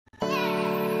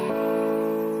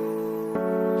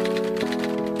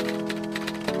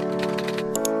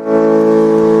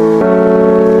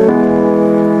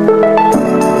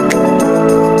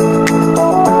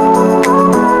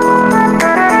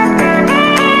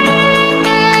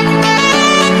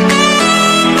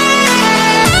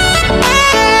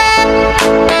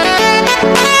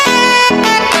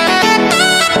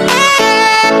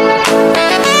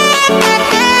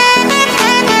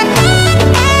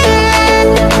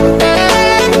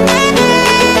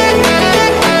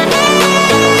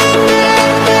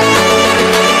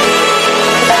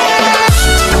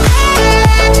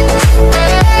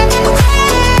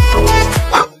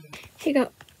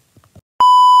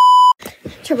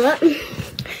that.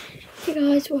 Hey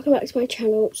guys, welcome back to my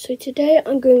channel. So today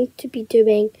I'm going to be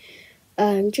doing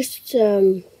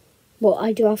what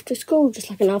I do after school,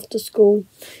 just like an after school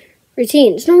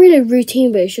routine. It's not really a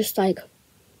routine, but it's just like,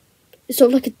 it's sort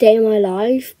of like a day in my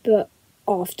life, but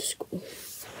after school.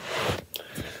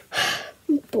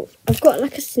 But I've got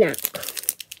like a snack.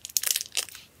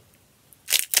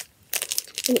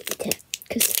 I'm gonna eat it,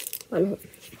 because why not?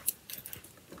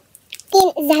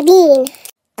 Zabine.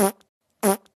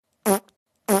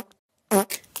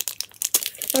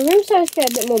 My room starts to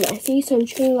get a bit more messy, so I'm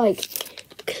just gonna like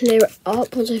clear it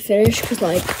up once I finish, because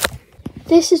like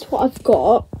this is what I've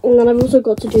got, and then I've also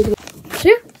got to do the. So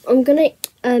yeah, I'm gonna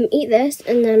eat this,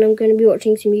 and then I'm gonna be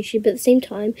watching some YouTube at the same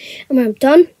time. And when I'm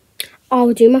done,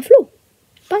 I'll do my floor.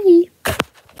 Bye.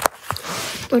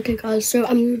 Okay, guys. So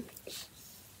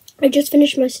I just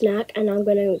finished my snack, and I'm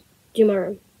gonna do my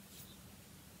room.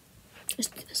 Let's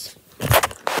do this.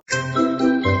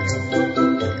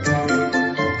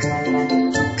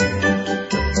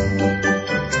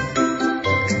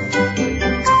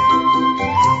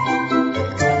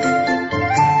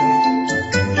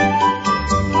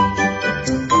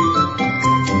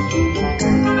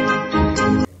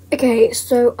 Okay,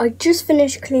 so I just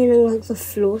finished cleaning like the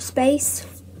floor space.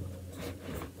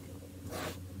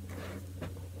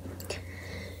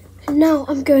 And now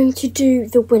I'm going to do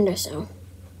the windowsill.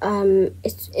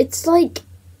 It's like,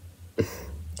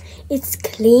 it's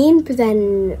clean, but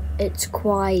then it's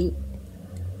quite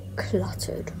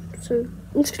cluttered. So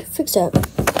I'm just gonna fix it.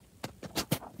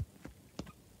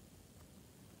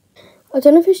 I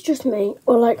don't know if it's just me,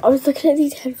 or like I was looking at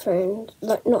these headphones,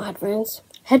 like not headphones,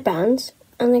 headbands.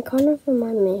 And they kind of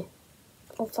remind me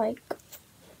of like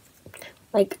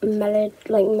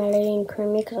Melody and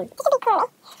Creamy, because like It could be curly.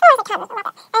 Oh, it's a canvas.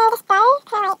 This bow,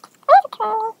 kind of like, where is it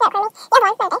curly? Not curly. Yeah,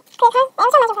 boy, maybe. Because it has,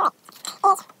 there was a magic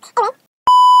for it. Anyway.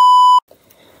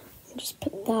 just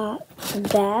put that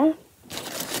there,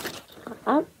 like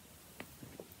that.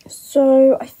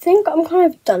 So I think I'm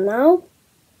kind of done now.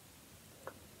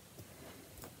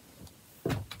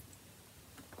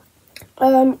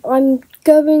 I'm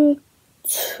going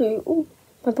to, oh,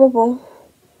 my bubble.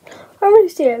 I don't really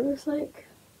see it. It's like,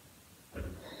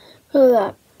 look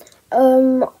at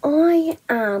that. I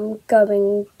am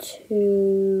going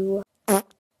to.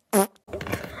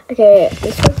 Okay,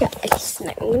 let's go get a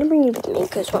snack. I'm gonna bring you with me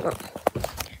because why not?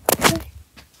 Okay.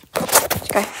 Let's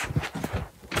go.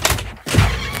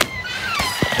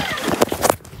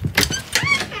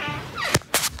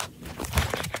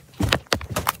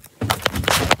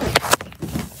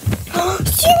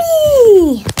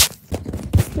 Zumi!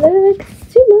 Look,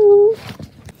 Zuma!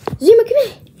 Zuma, come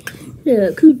here!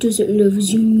 Look, who doesn't love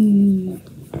Zuma?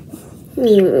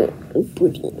 Meow,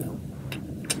 buddy.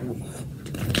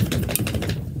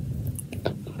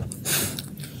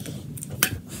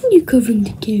 You're covering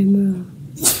the camera.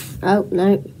 Oh,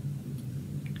 no.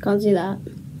 Can't see that.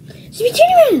 Zuma,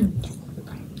 turn around!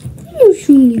 Hello,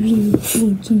 Zuma.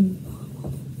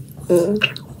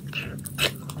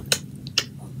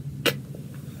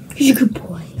 He's a good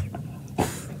boy.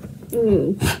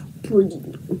 Buddy.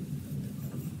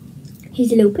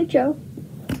 Here's a little picture.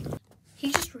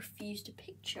 He just refused a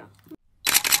picture.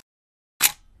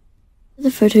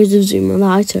 The photos of Zuma that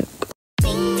I took.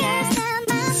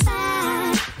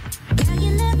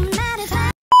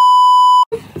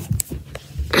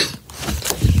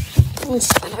 Let's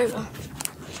turn over.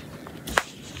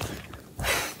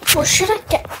 What should I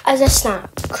get as a snack?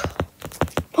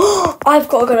 I've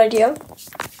got a good idea.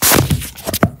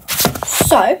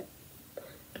 So,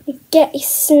 get a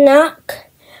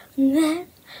snack, and then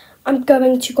I'm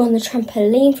going to go on the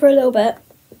trampoline for a little bit,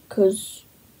 because,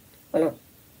 why not?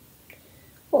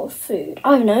 What food?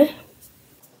 I don't know.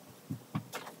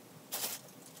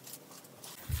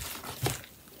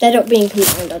 They're not being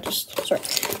combined, sorry.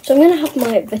 So I'm going to have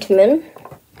my vitamin,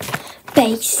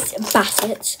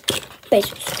 Bassett,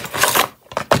 basics.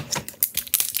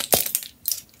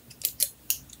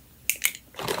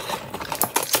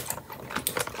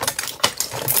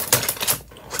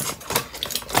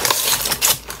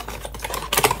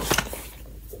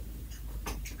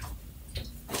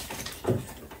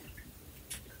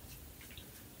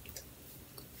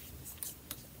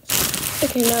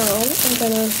 Okay, now I'm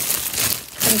gonna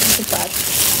have a piece of bread.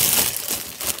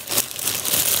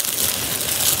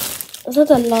 Is that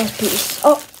the last piece?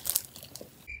 Oh!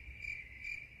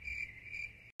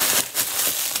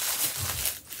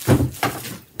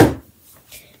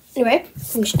 Anyway,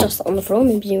 I'm just dust that on the floor.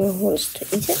 Maybe anyone wants to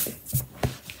eat it.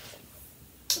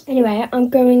 Anyway, I'm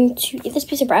going to eat this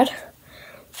piece of bread.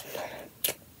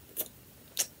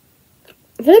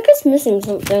 I feel like it's missing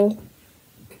something.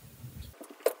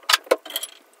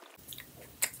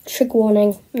 trigger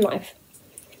warning, knife.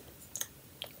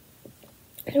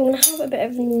 So I'm going to have a bit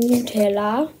of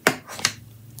Nutella.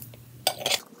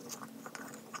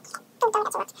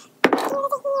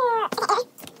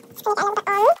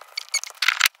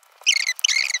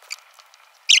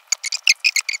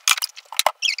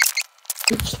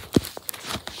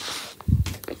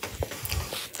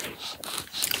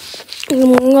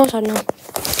 I'm going outside now.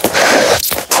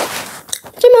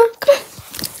 Gemma, come on.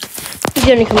 He's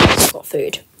only coming because I've got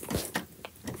food.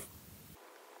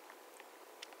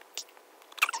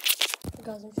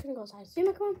 Guys, I'm just going to go outside.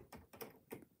 Gemma, come on.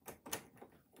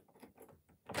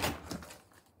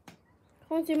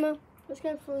 Come on, Gemma. Let's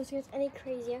go before this gets any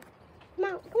crazier. Come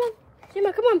out. Come on.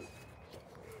 Gemma, come on.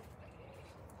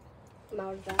 I'm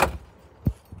out of there.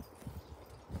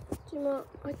 Gemma,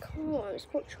 I can't. It's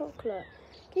got chocolate.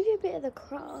 Give you a bit of the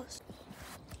crust.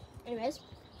 Anyways,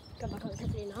 go back on the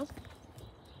trampoline now.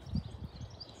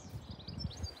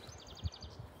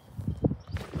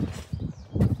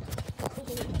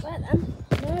 Where then?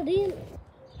 No, I didn't.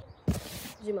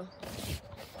 Gemma.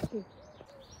 Okay,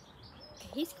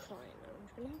 he's crying now.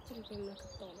 I'm gonna have to give him like a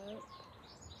donut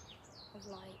of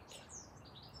like.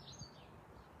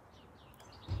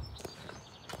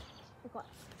 Okay.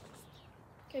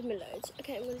 Give me loads.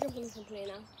 Okay, I'm gonna jump on the trampoline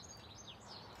now.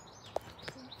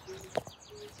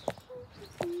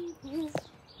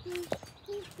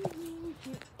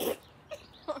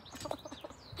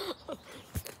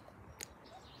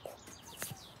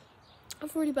 I'm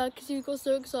really bad because he got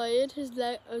so excited. His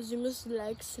leg, Azuma's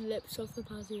leg slipped off the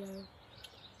patio.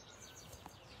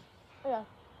 Yeah.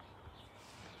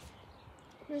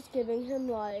 Just giving him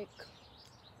like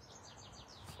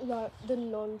the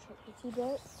non-chocolatey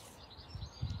bits.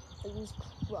 And these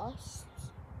crusts.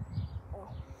 Oh.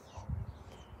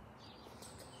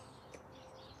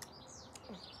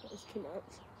 That was too much.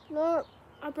 No,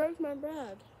 I broke my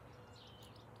bread.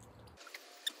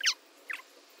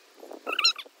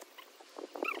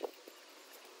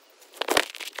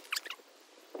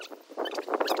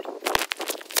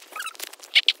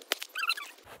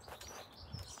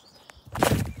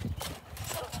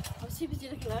 I was too busy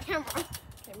looking at the camera.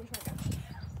 Okay, where's my gun?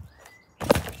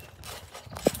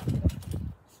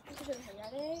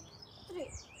 Ready? 3,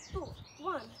 2,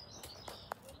 1.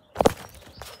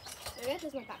 Okay, this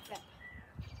is my back flip.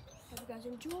 Hope you guys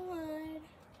enjoyed.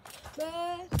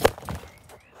 Bye.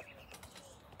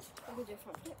 I'm gonna do a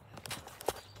front flip.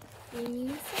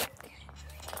 Music.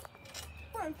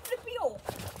 Front flip-yo.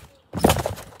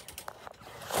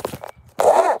 I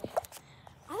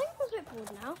think I'm a bit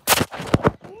bored now.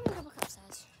 I'm gonna go back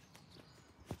upstairs.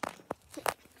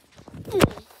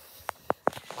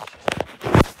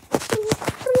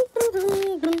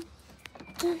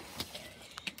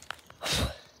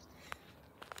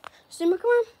 Zuma,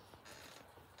 come on.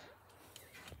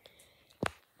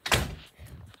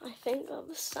 I think that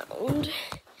the sound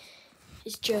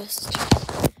is just...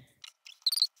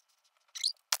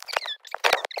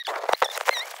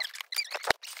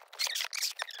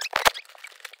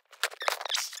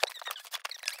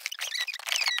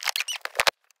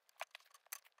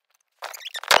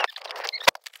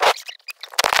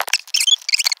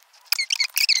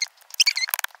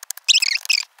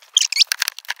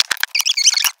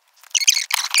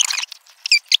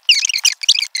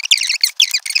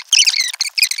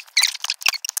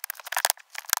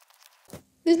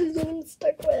 This is what I'm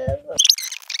stuck with.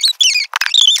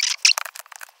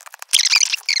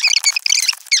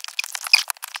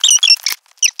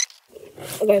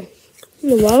 Okay, in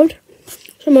the world,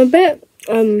 so I'm a bit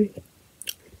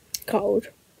cold.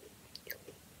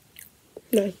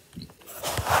 No.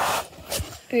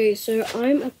 Okay, so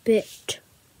I'm a bit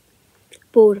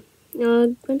bored. Now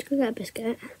I'm going to go get a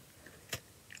biscuit.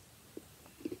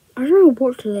 I don't know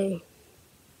what to do.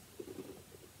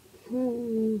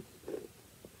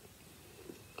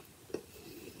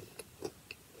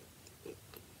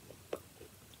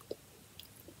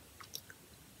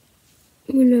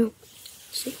 No.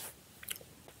 See.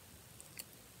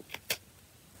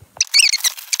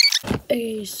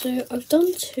 Okay, so I've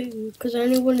done 2 because I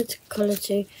only wanted to colour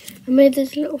 2. I made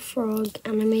this little frog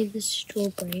and I made this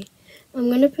strawberry. I'm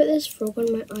gonna put this frog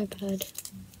on my iPad.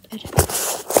 I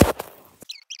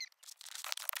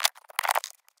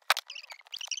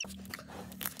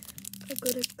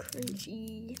got a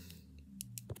crunchy.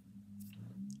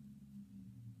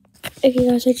 Okay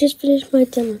guys, I just finished my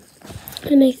dinner.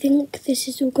 And I think this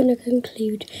is all going to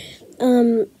conclude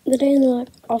the day in the life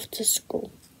after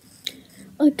school.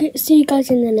 I'll see you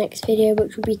guys in the next video,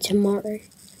 which will be tomorrow.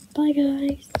 Bye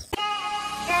guys.